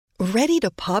Ready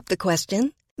to pop the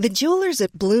question? The jewelers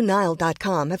at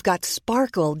BlueNile.com have got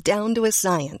sparkle down to a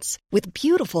science with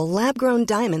beautiful lab-grown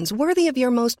diamonds worthy of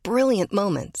your most brilliant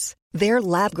moments. Their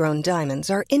lab-grown diamonds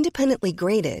are independently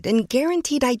graded and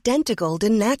guaranteed identical to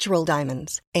natural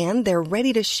diamonds, and they're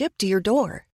ready to ship to your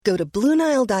door. Go to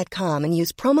BlueNile.com and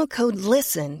use promo code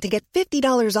LISTEN to get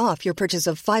 $50 off your purchase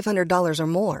of $500 or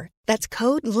more. That's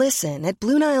code LISTEN at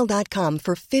BlueNile.com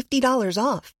for $50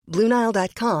 off.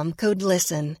 BlueNile.com, code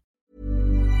LISTEN.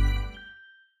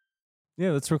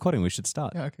 Yeah, it's recording. We should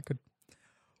start. Yeah, okay, good.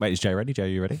 Wait, is Jay ready? Jay, are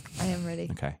you ready? I am ready.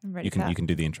 Okay. I'm ready. You can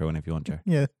do the intro whenever you want, Joe.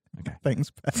 Yeah. Okay.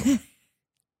 Thanks, pal.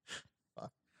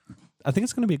 I think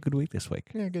it's going to be a good week this week.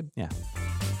 Yeah, good. Yeah.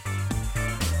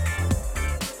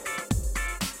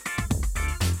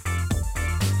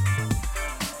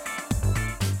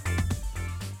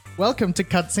 Welcome to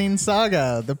Cutscene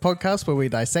Saga, the podcast where we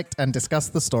dissect and discuss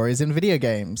the stories in video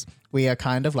games. We are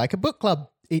kind of like a book club.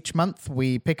 Each month,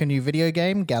 we pick a new video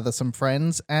game, gather some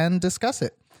friends, and discuss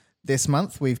it. This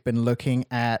month, we've been looking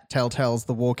at Telltale's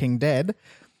The Walking Dead.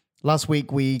 Last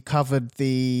week, we covered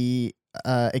the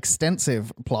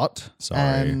extensive plot.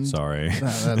 Sorry. No,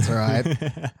 that's all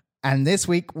right. And this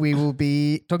week, we will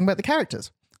be talking about the characters.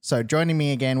 So joining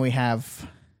me again, we have...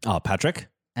 Patrick.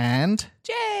 And...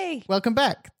 Jay! Welcome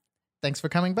back. Thanks for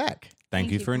coming back.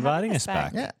 Thank you for inviting us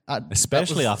back. Yeah,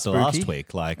 Especially after last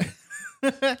week.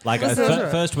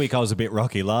 First week I was a bit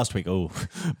rocky. Last week,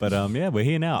 but yeah, we're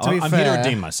here now. I'm here to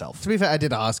redeem myself. To be fair, I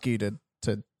did ask you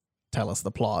to tell us the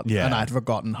plot, and I'd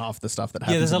forgotten half the stuff that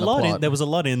happens. Yeah, there's a lot. There was a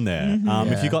lot in there.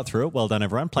 Mm-hmm. If you got through it, well done,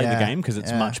 everyone. Play the game because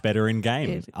it's much better in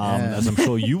game, as I'm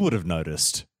sure you would have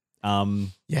noticed. But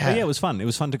yeah, it was fun. It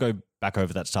was fun to go back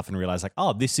over that stuff and realize,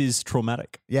 this is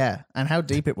traumatic. Yeah, and how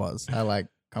deep it was, how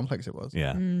complex it was.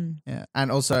 Yeah, yeah,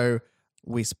 and also.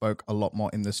 We spoke a lot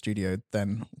more in the studio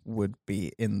than would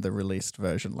be in the released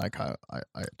version.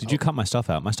 Did you cut my stuff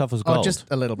out? My stuff was gold. Oh, just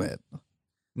a little bit.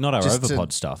 Not our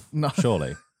Overpod stuff. No.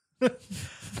 Surely.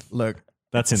 Look,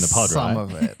 that's in the pod, some right?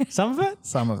 of it. Some of it.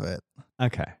 Some of it.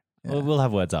 Okay. Yeah. Well, we'll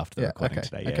have words after the recording okay,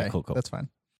 today. Yeah, okay, cool. That's fine.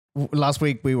 Last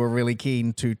week we were really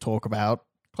keen to talk about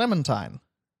Clementine.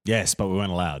 Yes, but we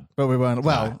weren't allowed. But we weren't.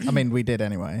 Well, I mean, we did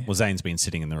anyway. Well, Zane's been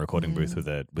sitting in the recording booth with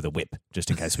a whip just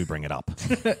in case we bring it up.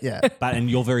 Yeah. And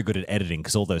you're very good at editing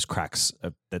because all those cracks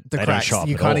they cracks, don't show up.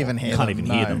 you at can't all. even hear You can't them.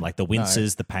 even hear No. them. Like the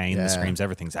winces, the pain, the screams,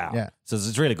 everything's out. Yeah. So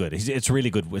it's really good. It's really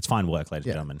good. It's fine work, ladies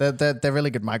and gentlemen. They're really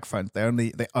good microphones.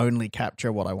 They only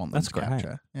capture what I want them That's to great.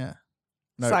 capture. Yeah.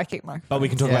 No, Psychic microphone. But we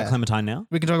can talk about Clementine now.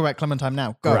 we can talk about Clementine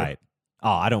now. Go. Great. Oh,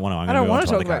 I don't want to. I'm I going don't to move on wanna to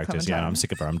talk other about characters. Yeah, Clementine. I'm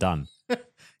sick of her. I'm done.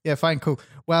 Yeah, fine, cool.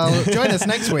 Well, join us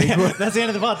next week. That's the end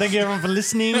of the pod. Thank you everyone for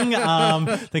listening.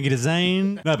 Thank you to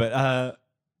Zane. No, but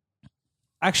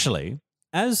actually,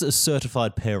 as a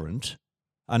certified parent,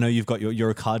 I know you're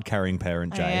a card carrying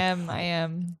parent, Jay. I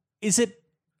am. Is it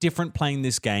different playing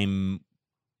this game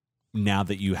now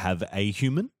that you have a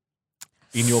human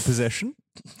in your possession?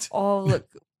 Oh, look.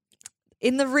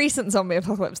 In the recent zombie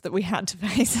apocalypse that we had to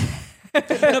face.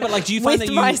 No, but do you find with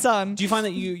that my son. Do you find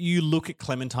that you look at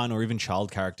Clementine or even child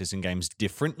characters in games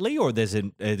differently, or there's a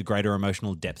greater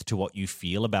emotional depth to what you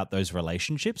feel about those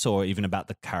relationships, or even about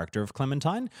the character of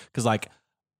Clementine? Because,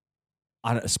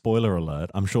 spoiler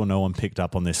alert, I'm sure no one picked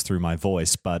up on this through my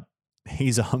voice, but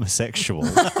he's a homosexual.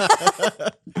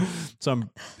 So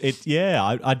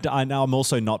I know I'm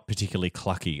also not particularly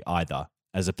clucky either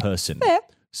as a person. Fair.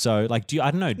 So, I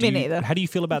don't know. Me neither. How do you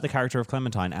feel about the character of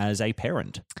Clementine as a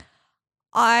parent?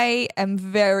 I am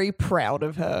very proud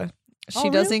of her. She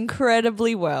does really?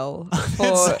 incredibly well.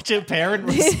 That's such a parent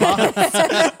response.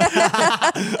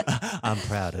 I'm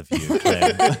proud of you,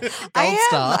 Clem. I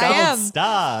am.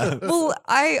 Star. Well,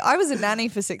 I was a nanny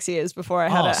for 6 years before I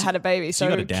had a baby, so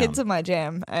you so got it down. kids are my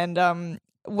jam. And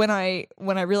when I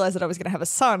realized that I was going to have a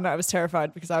son, I was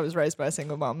terrified because I was raised by a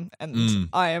single mum, and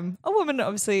I am a woman,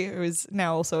 obviously, who is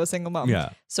now also a single mum. Yeah.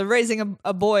 So raising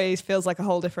a boy feels like a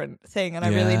whole different thing, and I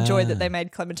really enjoyed that they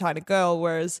made Clementine a girl,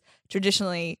 whereas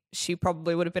traditionally she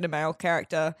probably would have been a male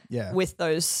character with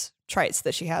those traits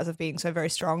that she has of being so very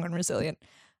strong and resilient.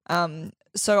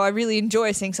 So I really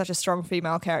enjoy seeing such a strong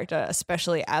female character,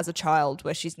 especially as a child,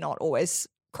 where she's not always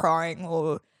crying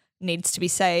or needs to be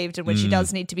saved, and when she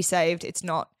does need to be saved, it's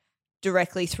not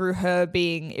directly through her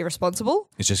being irresponsible.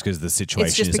 It's just because the situation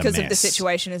It's just is because a of the mess.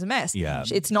 situation is a mess. Yeah.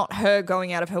 It's not her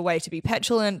going out of her way to be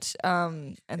petulant.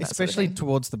 And that Especially sort of thing.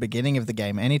 towards the beginning of the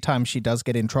game, anytime she does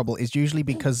get in trouble is usually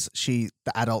because the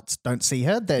adults don't see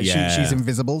her. That she's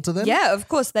invisible to them. Yeah, of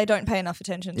course they don't pay enough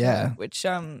attention to her, which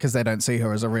because they don't see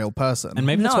her as a real person. And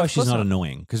maybe that's No, why of she's course not not.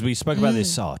 annoying, because we spoke about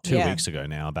this 2 Yeah. weeks ago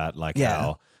now about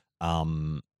Yeah.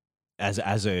 how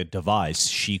as a device,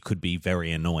 she could be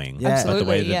very annoying. Yeah. But the way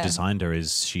Absolutely, they've yeah. designed her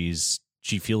is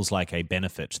she feels like a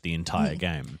benefit the entire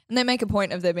game. And they make a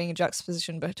point of there being a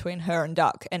juxtaposition between her and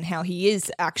Duck and how he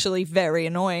is actually very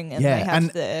annoying. And they Yeah,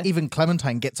 have and even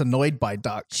Clementine gets annoyed by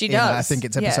Duck. She in, does. I think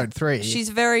it's Yeah. episode 3. She's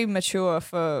very mature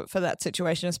for that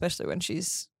situation, especially when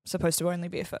she's supposed to only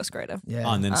be a first grader. yeah.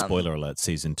 Oh, and then spoiler alert,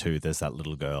 season 2, there's that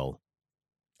little girl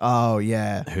Oh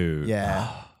yeah. who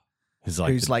who's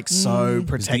like Who's the- like so who's the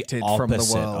protected from the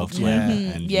opposite world. of Claire,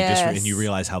 Mhm. and Yes. you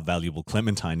realize how valuable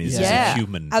Clementine is Yeah. as a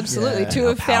human. Absolutely. Yeah. To How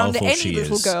have found powerful any she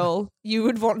little is. girl, you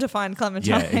would want to find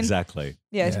Clementine. Yeah, exactly.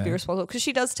 Yeah, to be Yeah. responsible. Because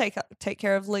she does take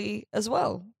care of Lee as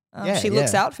well. Yeah, she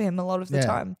looks yeah. out for him a lot of the Yeah.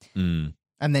 time. Mm.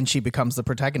 And then she becomes the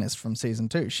protagonist from season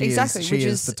 2. She Exactly, is she which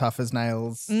is is- the tough as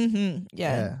nails. Yeah.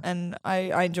 Yeah. And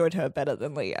I enjoyed her better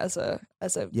than Lee as a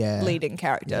Yeah. leading Yeah.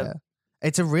 character.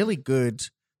 It's a really good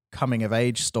coming of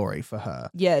age story for her.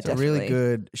 Yeah, It's a definitely. really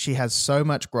good. She has so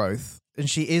much growth, and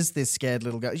she is this scared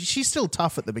little girl. She's still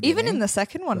tough at the beginning. Even in the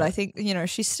second one, I think,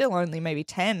 she's still only maybe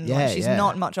 10. Yeah, She's yeah.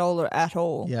 not much older at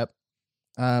all. Yep.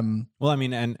 Well, I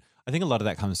mean, and I think a lot of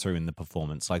that comes through in the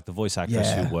performance. Like the voice actress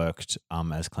Yeah. who worked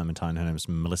as Clementine, her name is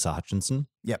Melissa Hutchinson.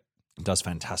 Yep. Does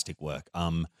fantastic work.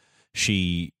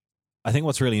 I think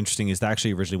what's really interesting is they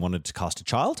actually originally wanted to cast a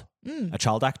child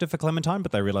actor for Clementine,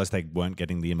 but they realized they weren't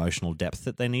getting the emotional depth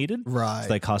that they needed. Right. So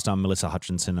they cast Melissa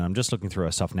Hutchinson, and I'm just looking through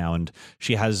her stuff now, and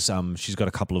she has she's got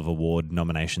a couple of award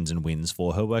nominations and wins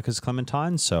for her work as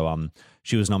Clementine. So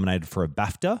she was nominated for a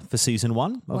BAFTA for season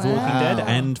 1 of The Walking Dead,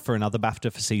 and for another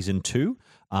BAFTA for season 2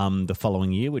 the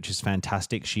following year, which is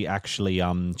fantastic. She actually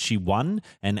she won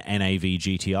an NAV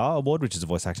GTR award, which is a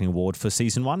voice acting award, for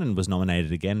season 1, and was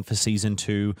nominated again for season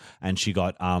 2, and she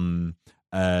got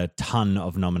a ton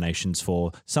of nominations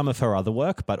for some of her other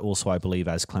work, but also I believe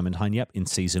as Clementine, in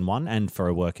season 1, and for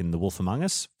her work in The Wolf Among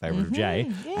Us, favorite of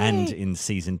Jay, and in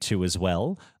season 2 as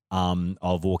well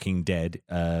of Walking Dead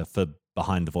for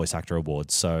behind the voice actor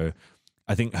awards. So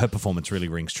I think her performance really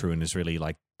rings true and is really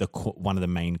like one of the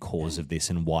main cause of this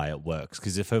and why it works.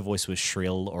 Because if her voice was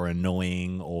shrill or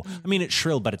annoying, or I mean, it's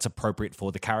shrill, but it's appropriate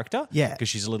for the character. Yeah. Because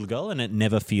she's a little girl, and it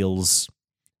never feels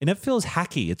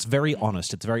hacky. It's very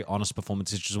honest. It's a very honest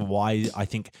performance, which is why I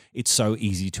think it's so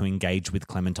easy to engage with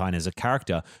Clementine as a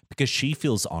character, because she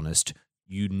feels honest.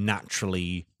 You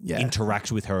naturally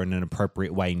interact with her in an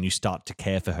appropriate way, and you start to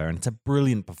care for her. And it's a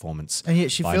brilliant performance. And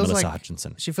yet she by feels Melissa like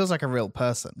Hutchinson. she feels like a real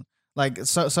person. Like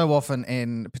so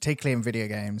often particularly in video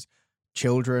games,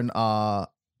 children are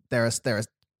they're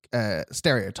a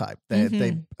stereotype.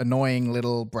 They're annoying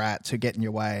little brats who get in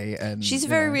your way. And She's you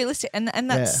very know. realistic. And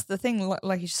that's the thing,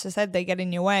 like you just said, they get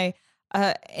in your way.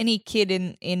 Any kid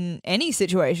in any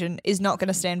situation is not going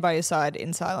to stand by your side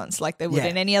in silence like they would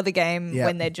in any other game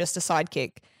when they're just a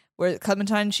sidekick. Where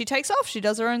Clementine, she takes off, she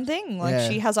does her own thing.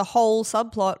 Like she has a whole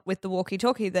subplot with the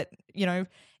walkie-talkie that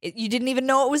you didn't even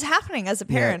know it was happening as a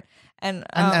parent. And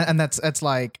that's it's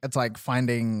like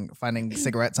finding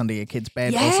cigarettes under your kid's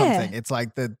bed or something. It's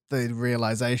like the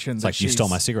realization. It's that like, you stole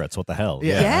my cigarettes. What the hell?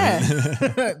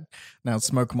 Yeah. Now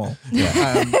smoke them all.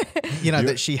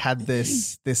 That she had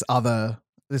this other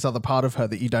part of her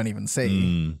that you don't even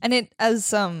see. And it,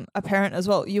 as a parent as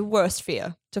well, your worst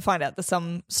fear to find out that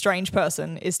some strange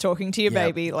person is talking to your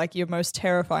baby, like your most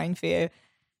terrifying fear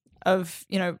of,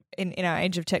 in our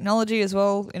age of technology as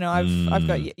well. I've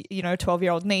got,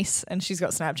 12-year-old niece, and she's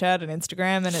got Snapchat and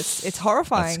Instagram, and it's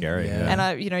horrifying. That's scary. Yeah.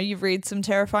 And you read some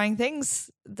terrifying things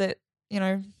that,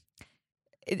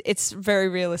 it's very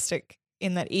realistic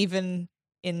in that even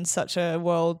in such a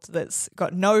world that's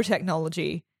got no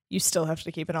technology, you still have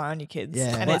to keep an eye on your kids.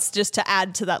 Yeah. And it's just to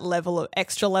add to that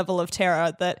extra level of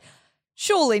terror that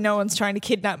surely no one's trying to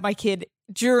kidnap my kid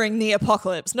during the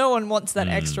apocalypse. No one wants that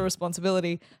extra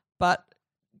responsibility, but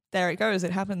there it goes.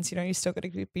 It happens. You still got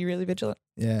to be really vigilant.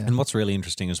 Yeah. And what's really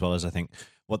interesting as well is I think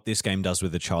what this game does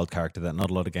with the child character that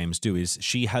not a lot of games do is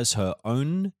she has her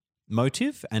own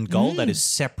motive and goal that is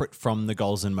separate from the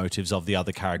goals and motives of the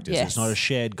other characters. Yes. It's not a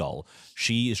shared goal.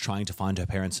 She is trying to find her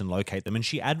parents and locate them, and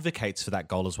she advocates for that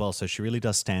goal as well. So she really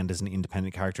does stand as an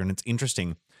independent character, and it's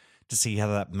interesting to see how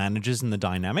that manages in the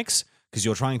dynamics, because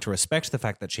you're trying to respect the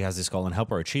fact that she has this goal and help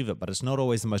her achieve it, but it's not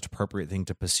always the most appropriate thing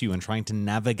to pursue, and trying to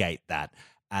navigate that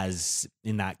as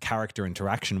in that character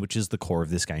interaction, which is the core of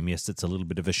this game. Yes, it's a little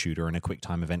bit of a shooter and a quick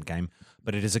time event game,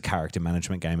 but it is a character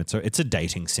management game. It's a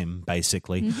dating sim,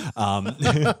 basically.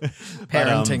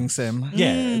 Parenting sim.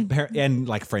 Yeah, and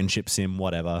like friendship sim,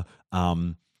 whatever.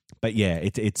 But yeah,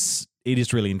 it is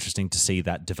really interesting to see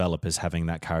that develop as having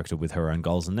that character with her own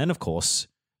goals. And then, of course,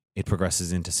 it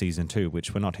progresses into season 2,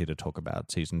 which we're not here to talk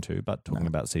about season 2, but talking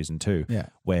about season 2,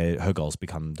 where her goals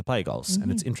become the player goals,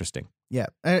 and it's interesting. Yeah,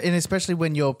 and especially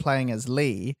when you're playing as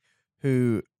Lee,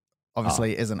 who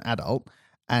obviously is an adult,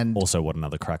 and also what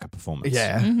another cracker performance.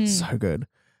 Yeah, so good.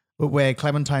 But where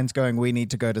Clementine's going, we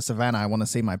need to go to Savannah. I want to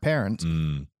see my parents,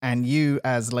 and you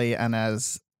as Lee and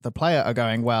as the player are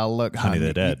going, well, look, honey,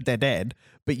 they're dead. They're dead.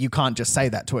 But you can't just say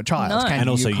that to a child. No. And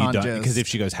also you don't, just... because if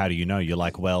she goes, how do you know? You're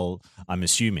like, well, I'm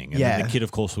assuming. And then the kid,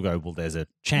 of course, will go, well, there's a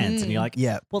chance. And you're like,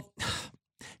 well,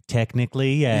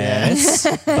 technically, yes.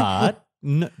 But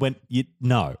when you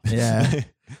no. Yeah.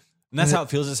 And that's how it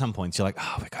feels at some points. You're like,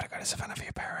 oh, we got to go to Savannah for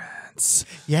your parents.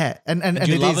 Yeah. And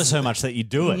you love her so much that you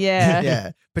do it. Yeah.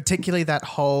 Yeah. Particularly that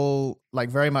whole, like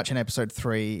very much in episode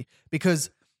 3, because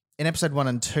in episode 1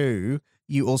 and 2,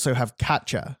 you also have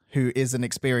Katja, who is an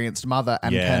experienced mother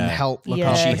and can help look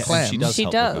after Clem. She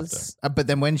does. But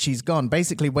then when she's gone,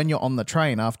 basically when you're on the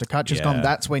train after Katja's gone,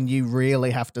 that's when you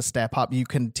really have to step up. You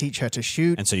can teach her to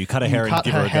shoot. And so you cut her hair and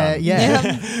give her a gun.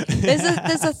 Yeah.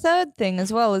 There's a third thing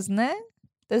as well, isn't there?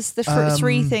 There's the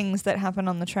 3 things that happen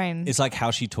on the train. It's like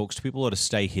how she talks to people or to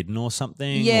stay hidden or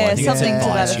something. Yeah, or I think something it's to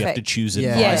that advice. You have effect. to choose Yeah.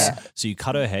 advice. Yeah. So you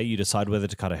cut her hair, you decide whether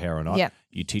to cut her hair or not. Yeah.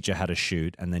 You teach her how to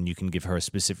shoot, and then you can give her a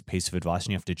specific piece of advice,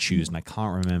 and you have to choose. And I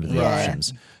can't remember the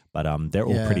options, but they're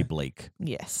all pretty bleak.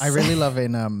 Yes. I really love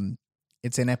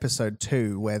it's in episode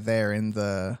 2 where they're in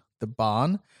the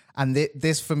barn. And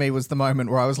this for me was the moment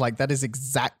where I was like, that is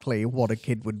exactly what a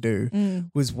kid would do,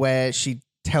 was where she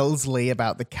tells Lee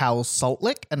about the cow's salt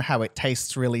lick and how it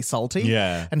tastes really salty.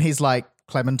 Yeah. And he's like,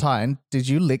 Clementine, did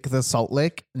you lick the salt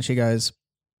lick? And she goes,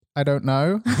 I don't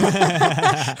know.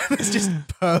 It's just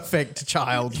perfect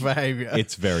child behavior.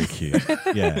 It's very cute.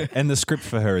 Yeah. And the script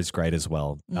for her is great as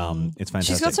well. It's fantastic.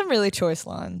 She's got some really choice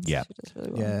lines. Yeah. She does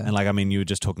really well. Yeah. And like, I mean, you were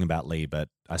just talking about Lee, but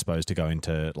I suppose to go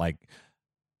into like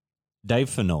Dave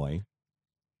Fennoy,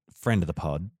 friend of the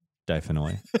pod, Dave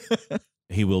Fennoy.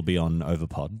 He will be on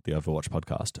Overpod, the Overwatch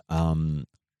podcast.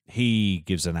 He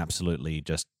gives an absolutely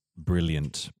just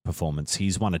brilliant performance.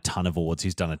 He's won a ton of awards.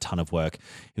 He's done a ton of work.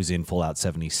 He was in Fallout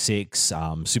 76,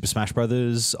 Super Smash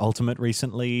Brothers Ultimate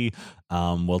recently,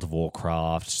 World of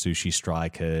Warcraft, Sushi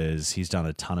Strikers. He's done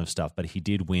a ton of stuff, but he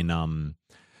did win.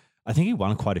 I think he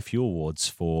won quite a few awards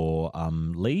for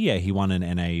Lee. Yeah, he won an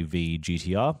NAV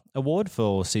GTR award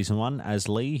for season 1 as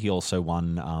Lee. He also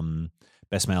won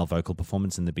Best Male Vocal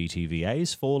Performance in the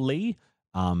BTVAs for Lee.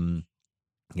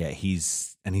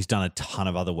 He's done a ton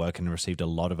of other work and received a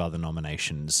lot of other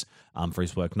nominations for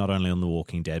his work, not only on The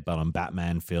Walking Dead, but on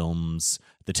Batman films,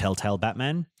 the Telltale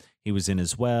Batman he was in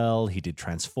as well. He did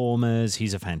Transformers.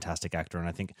 He's a fantastic actor. And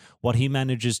I think what he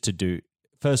manages to do,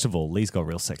 first of all, Lee's got a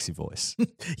real sexy voice.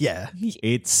 Yeah.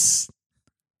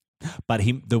 But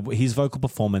his vocal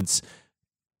performance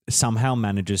somehow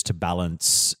manages to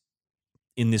balance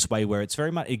in this way where it's very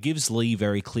much, it gives Lee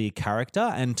very clear character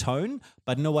and tone,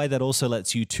 but in a way that also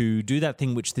lets you to do that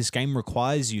thing which this game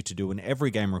requires you to do and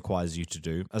every game requires you to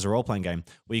do as a role-playing game,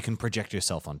 where you can project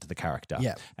yourself onto the character.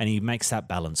 Yeah. And he makes that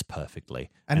balance perfectly.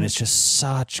 And it's just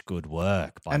such good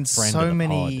work by and friend so of the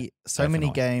many pod, so many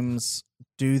Dave Fennoy. games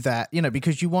do that,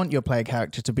 because you want your player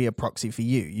character to be a proxy for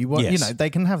you. You want, Yes. they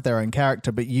can have their own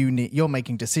character, but you're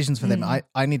making decisions for them.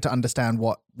 I need to understand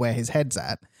where his head's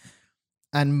at.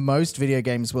 And most video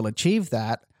games will achieve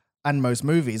that, and most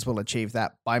movies will achieve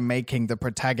that by making the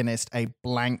protagonist a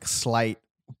blank slate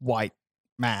white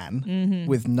man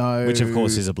with no... Which, of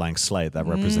course, is a blank slate that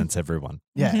represents everyone.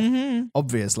 Yeah,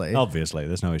 obviously. Obviously,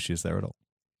 there's no issues there at all.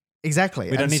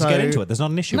 Exactly. We don't need to get into it. There's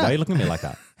not an issue. No. Why are you looking at me like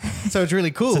that? So it's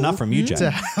really cool. It's enough from you, to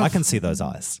Jane. have I can see those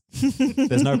eyes.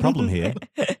 There's no problem here.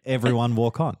 Everyone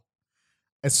walk on.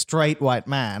 a straight white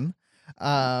man.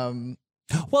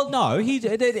 Well, no,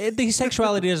 the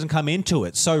sexuality doesn't come into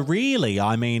it. So really,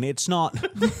 I mean, it's not...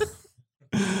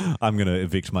 I'm going to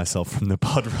evict myself from the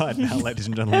pod right now, ladies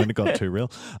and gentlemen. It got too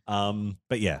real.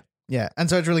 But yeah. Yeah, and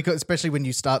so it's really cool, especially when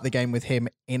you start the game with him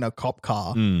in a cop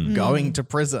car going to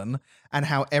prison, and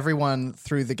how everyone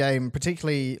through the game,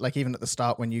 particularly like even at the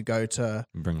start when you go to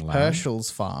Bring Larry.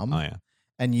 Herschel's farm, Oh, yeah.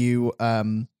 and you Oh,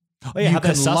 yeah, you how that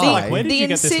can starts. lie. Like, where did The you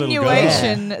get this little girl?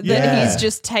 insinuation that Yeah. he's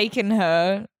just taken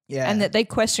her, yeah, and that they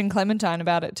question Clementine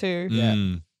about it too.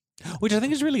 Yeah. Which I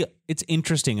think is really, it's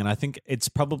interesting. And I think it's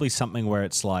probably something where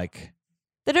it's like,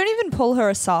 They don't even pull her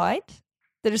aside.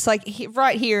 They're just like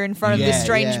right here in front of this Yeah,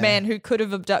 strange yeah. man who could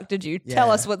have abducted you. Tell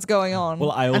Yeah. us what's going on.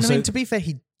 well, I and also, I mean to be fair,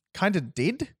 he kind of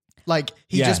did. Like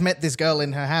he Yeah. just met this girl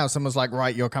in her house and was like,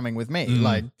 "Right, you're coming with me."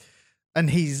 Like, and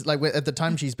he's like, at the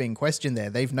time she's being questioned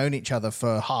there, they've known each other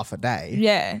for half a day.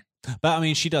 yeah. but I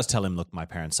mean, she does tell him, look, my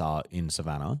parents are in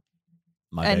Savannah.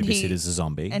 My And babysitter's a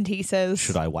zombie. And he says,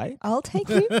 Should I wait? I'll take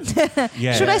you.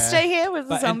 Yeah. Should I stay here with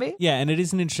the zombie? And it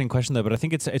is an interesting question though, but I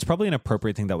think it's probably an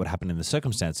appropriate thing that would happen in the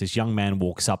circumstance. This young man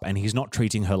walks up and he's not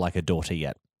treating her like a daughter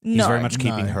yet. He's No. very much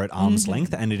keeping her at arm's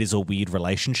length, and it is a weird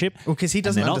relationship. Well, because he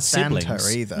doesn't And they're not understand her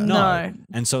siblings. either. No.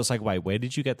 And so it's like, wait, where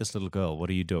did you get this little girl? What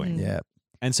are you doing? Yeah.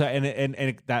 And so,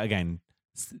 that again,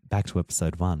 back to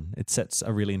episode 1, it sets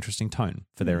a really interesting tone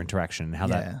for their interaction and how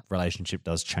that relationship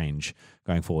does change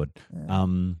going forward.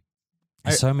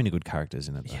 There's so many good characters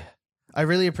in it, though. I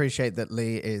really appreciate that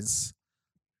Lee is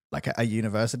like a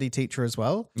university teacher as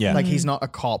well. Yeah. Like he's not a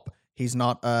cop. He's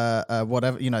not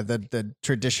whatever, the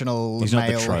traditional He's not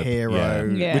the male trope,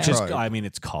 hero. Yeah. Which is, trope. I mean,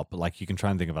 it's cop. Like you can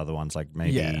try and think of other ones, like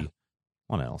maybe Yeah.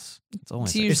 what else? It's always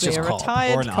It's usually just a cop.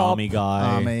 retired or an cop. army guy.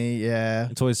 Army, yeah.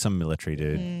 It's always some military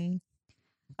dude.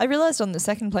 I realized on the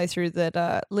second playthrough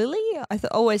that Lily, I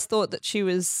always thought that she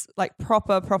was like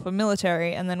proper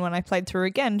military, and then when I played through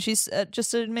again, she's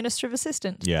just an administrative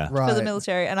assistant Yeah. for the Right.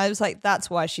 military, and I was like,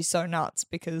 that's why she's so nuts,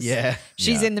 because Yeah.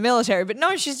 she's Yeah. in the military, but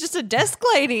no, she's just a desk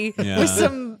lady Yeah. with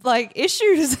some like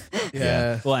issues,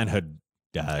 Yeah. Well, and her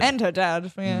dad. and her dad.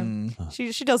 Yeah,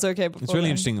 she does okay before. It's really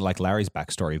then. interesting, like Larry's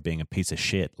backstory of being a piece of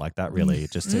shit. Like that really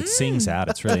just it sings out.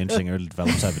 It's really interesting. It really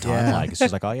develops over time. Yeah. Like it's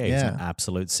just like, oh yeah, he's an Yeah.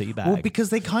 absolute sea bag. Well,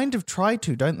 because they kind of try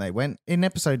to, don't they? When in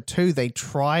episode 2, they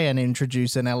try and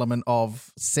introduce an element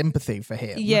of sympathy for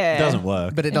him. Yeah, it doesn't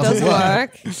work. But it doesn't doesn't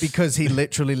work. work. Because he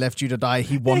literally left you to die.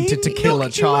 He wanted He to kill a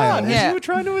knocked you out child. as Yeah. you were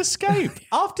trying to escape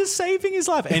after saving his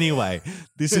life. Anyway,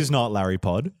 this is not Larry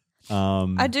Pod.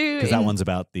 I do because that one's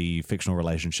about the fictional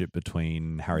relationship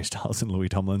between Harry Styles and Louis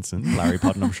Tomlinson. Larry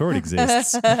Pod, and I'm sure it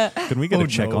exists. Can we get a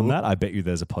check on that? I bet you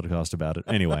there's a podcast about it.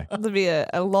 Anyway, There'll be a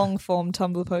long form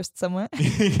Tumblr post somewhere.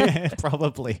 yeah,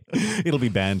 probably it'll be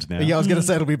banned now. Yeah, I was going to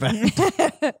say it'll be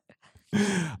bad.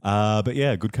 But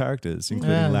yeah, good characters,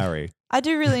 including Yeah. Larry. I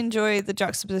do really enjoy the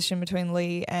juxtaposition between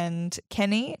Lee and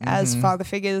Kenny as father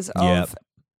figures of Yep.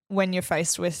 when you're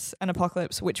faced with an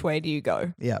apocalypse, which way do you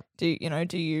go? Yeah. Do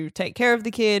you take care of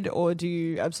the kid, or do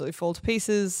you absolutely fall to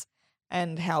pieces?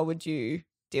 And how would you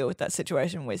deal with that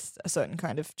situation with a certain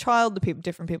kind of child,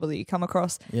 different people that you come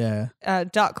across? Yeah.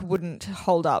 Duck wouldn't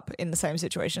hold up in the same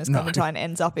situation as No. Clementine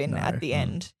ends up in No. at the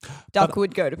end. Duck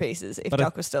would go to pieces if but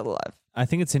Duck was still alive. I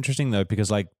think it's interesting though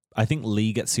because like I think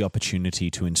Lee gets the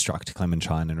opportunity to instruct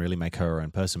Clementine and really make her her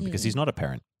own person because he's not a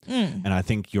parent. And I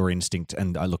think your instinct,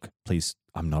 and I look, please,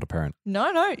 I'm not a parent.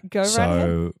 No, go right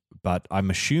ahead. But I'm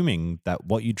assuming that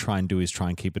what you try and do is try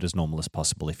and keep it as normal as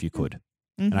possible if you could.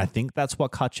 And I think that's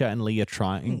what Katja and Lee are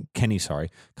trying,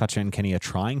 Katja and Kenny are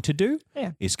trying to do,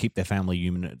 is keep their family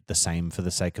unit the same for the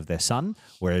sake of their son,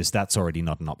 whereas that's already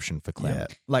not an option for Clem. Yeah.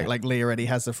 Like Lee already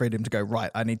has the freedom to go,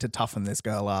 right, I need to toughen this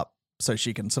girl up so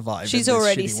she can survive. She's in this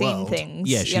already shitty seen world. things.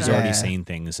 Yeah, you she's know? already Yeah. seen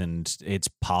things, and it's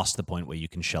past the point where you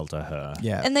can shelter her.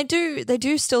 Yeah. And they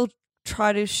do still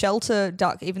try to shelter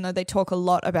Duck, even though they talk a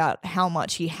lot about how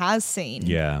much he has seen.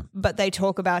 Yeah. But they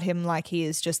talk about him like he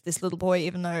is just this little boy,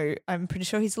 even though I'm pretty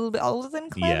sure he's a little bit older than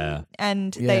Clem. Yeah.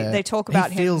 And Yeah. they talk about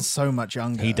he him. feels so much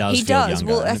younger. He does He feel does.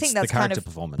 younger. Well, I and think it's that's the kind character of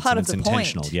performance, part and of it's the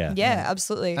intentional. point. Yeah. Yeah,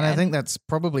 absolutely. And I think that's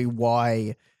probably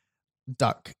why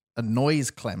Duck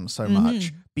annoys Clem so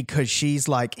much, because she's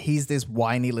like, he's this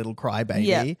whiny little crybaby.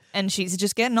 yeah, and she's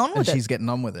just getting on And with it. she's getting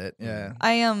on with it. Yeah.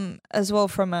 I am as well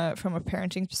from a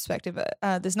parenting perspective.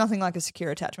 There's nothing like a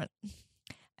secure attachment,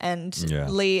 and Yeah.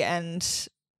 Lee and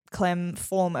Clem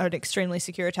form an extremely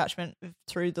secure attachment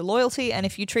through the loyalty. And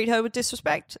if you treat her with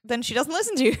disrespect, then she doesn't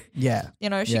listen to you. Yeah. You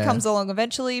know, she Yeah. comes along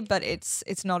eventually, but it's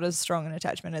not as strong an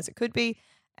attachment as it could be.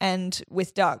 And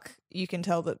with Duck, you can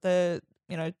tell that though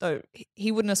he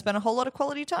wouldn't have spent a whole lot of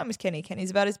quality time with Kenny. Kenny's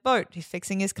about his boat. He's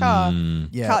fixing his car.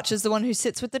 Yeah. Karcher's the one who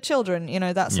sits with the children,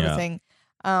 that sort of Yeah.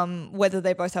 thing. Whether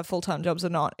they both have full-time jobs or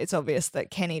not, it's obvious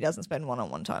that Kenny doesn't spend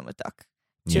one-on-one time with Duck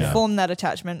to Yeah. form that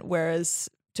attachment, whereas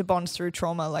to bond through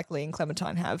trauma like Lee and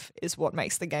Clementine have is what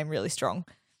makes the game really strong.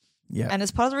 Yeah. And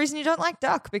it's part of the reason you don't like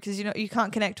Duck, because you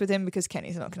can't connect with him because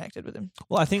Kenny's not connected with him.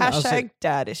 Well, I think Hashtag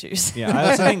dad issues. Yeah,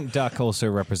 I also think Duck also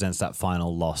represents that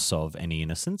final loss of any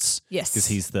innocence. Yes. Because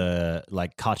he's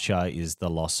Katja is the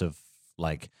loss of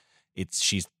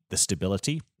she's the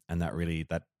stability and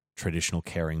that traditional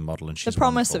caring model, and she's the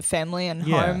promise wonderful. of family and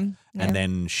Yeah. home. Yeah. And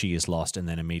then she is lost, and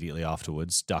then immediately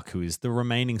afterwards, Duck, who is the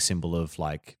remaining symbol of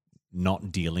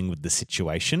not dealing with the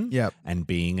situation Yep. and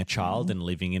being a child and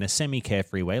living in a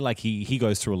semi-carefree way. Like he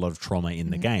goes through a lot of trauma in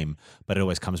the game, but it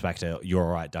always comes back to, you're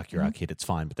all right, Duck, you're our kid, it's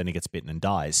fine. But then he gets bitten and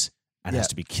dies and has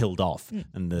to be killed off.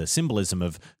 And the symbolism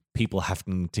of people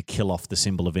having to kill off the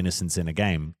symbol of innocence in a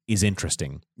game is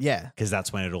interesting, Yeah. because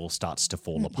that's when it all starts to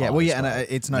fall apart. Yeah. Well, as yeah. And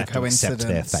it's no They have to accept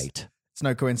coincidence. their fate. it's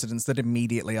no coincidence that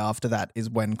immediately after that is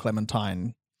when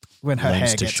Clementine, when her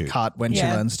hair gets cut, when she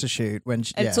learns to shoot.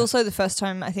 It's also the first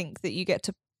time I think that you get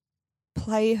to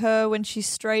play her when she's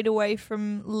strayed away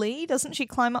from Lee. Doesn't she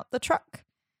climb up the truck?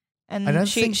 And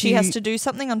she has to do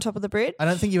something on top of the bridge. I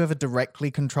don't think you ever directly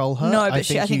control her. No, but I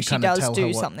think she does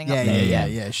do something.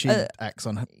 Yeah. She acts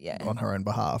on her own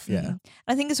behalf. Yeah. Mm-hmm.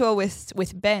 I think as well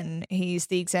with Ben, he's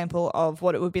the example of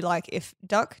what it would be like if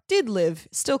Duck did live,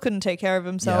 still couldn't take care of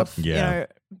himself. Yep. Yeah.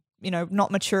 You know, not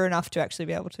mature enough to actually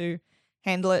be able to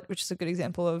handle it, which is a good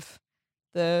example of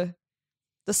the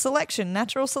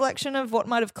natural selection of what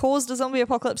might have caused a zombie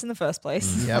apocalypse in the first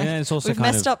place. Yep. Yeah, it's also we've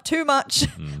messed up too much.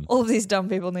 All of these dumb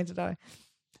people need to die.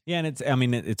 Yeah,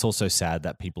 and it's also sad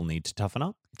that people need to toughen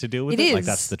up to deal with it. Like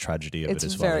that's the tragedy of it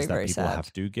as well, is that people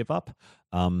have to give up.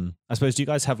 I suppose, do you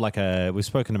guys have we've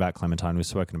spoken about Clementine, we've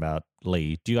spoken about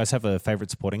Lee. Do you guys have a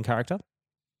favorite supporting character?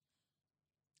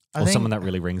 Or someone that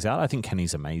really rings out? I think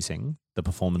Kenny's amazing. The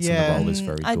performance in the role is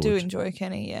very good. I do enjoy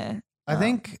Kenny, yeah. I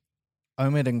think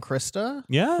Omid and Krista,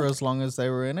 for as long as they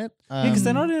were in it. Because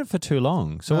they're not in it for too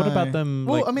long. So what about them?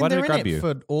 Well, why did they're it grab in it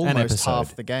for almost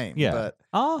half the game. Yeah.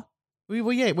 But,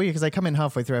 because they come in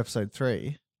halfway through episode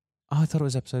 3. Oh, I thought it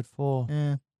was episode 4.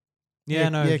 Yeah.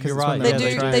 You're right.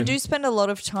 They do spend a lot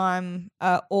of time,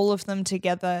 all of them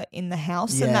together in the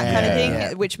house and that kind of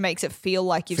thing, which makes it feel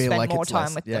like you've spent more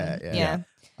time with them. Yeah.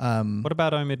 What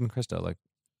about Omid and Krista?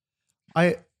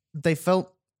 They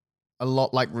felt a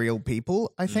lot like real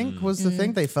people, I think, was the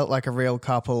thing. They felt like a real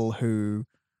couple who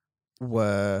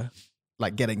were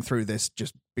getting through this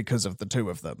just because of the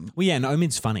two of them. Well, yeah, and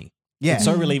Omid's funny. Yeah. It's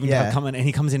so relieving to have come in, and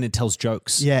he comes in and tells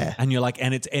jokes. Yeah. And you're like,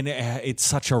 it's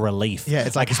such a relief. Yeah,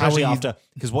 it's like especially after,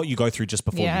 because what you go through just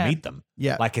before you meet them.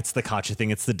 Yeah. Like it's the Karcher thing,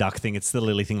 it's the duck thing, it's the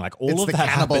Lily thing, all it's of that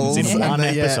cannibals happens in one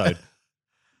episode.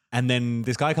 And then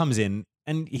this guy comes in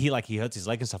and he hurts his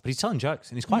leg and stuff, but he's telling jokes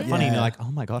and he's quite funny. And you're like,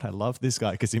 oh my God, I love this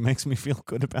guy because he makes me feel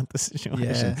good about the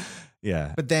situation.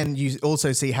 Yeah. But then you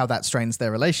also see how that strains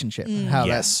their relationship. Mm.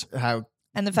 How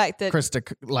and the fact that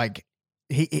Krista,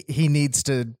 he needs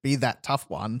to be that tough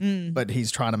one, but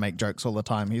he's trying to make jokes all the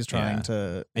time. He's trying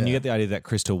to... And you get the idea that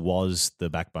Krista was the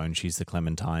backbone. She's the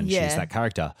Clementine. She's that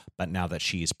character. But now that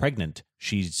she is pregnant,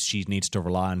 she needs to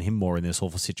rely on him more in this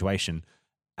awful situation.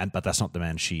 But that's not the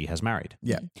man she has married.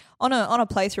 Yeah. On a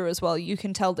playthrough as well, you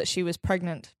can tell that she was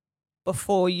pregnant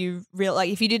before you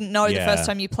if you didn't know the first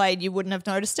time you played, you wouldn't have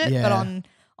noticed it. Yeah. But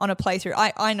on a playthrough,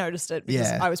 I noticed it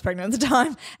because I was pregnant at the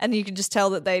time, and you could just tell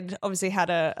that they'd obviously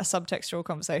had a subtextual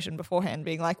conversation beforehand,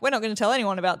 being like, "We're not going to tell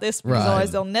anyone about this because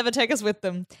otherwise they'll never take us with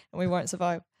them, and we won't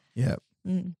survive." Yeah.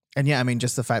 And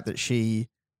just the fact that she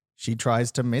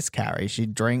tries to miscarry, she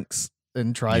drinks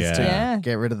and tries to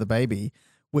get rid of the baby.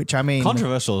 Which,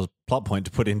 controversial plot point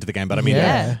to put into the game, but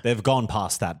they've gone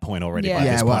past that point already by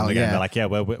this point in the game. They're like,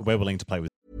 we're willing to play with.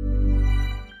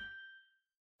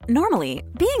 Normally,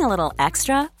 being a little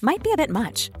extra might be a bit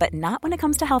much, but not when it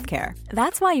comes to healthcare.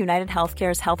 That's why United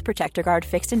Healthcare's Health Protector Guard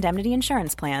fixed indemnity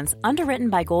insurance plans, underwritten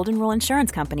by Golden Rule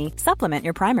Insurance Company, supplement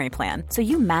your primary plan so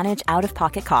you manage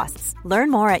out-of-pocket costs.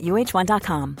 Learn more at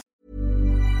uh1.com.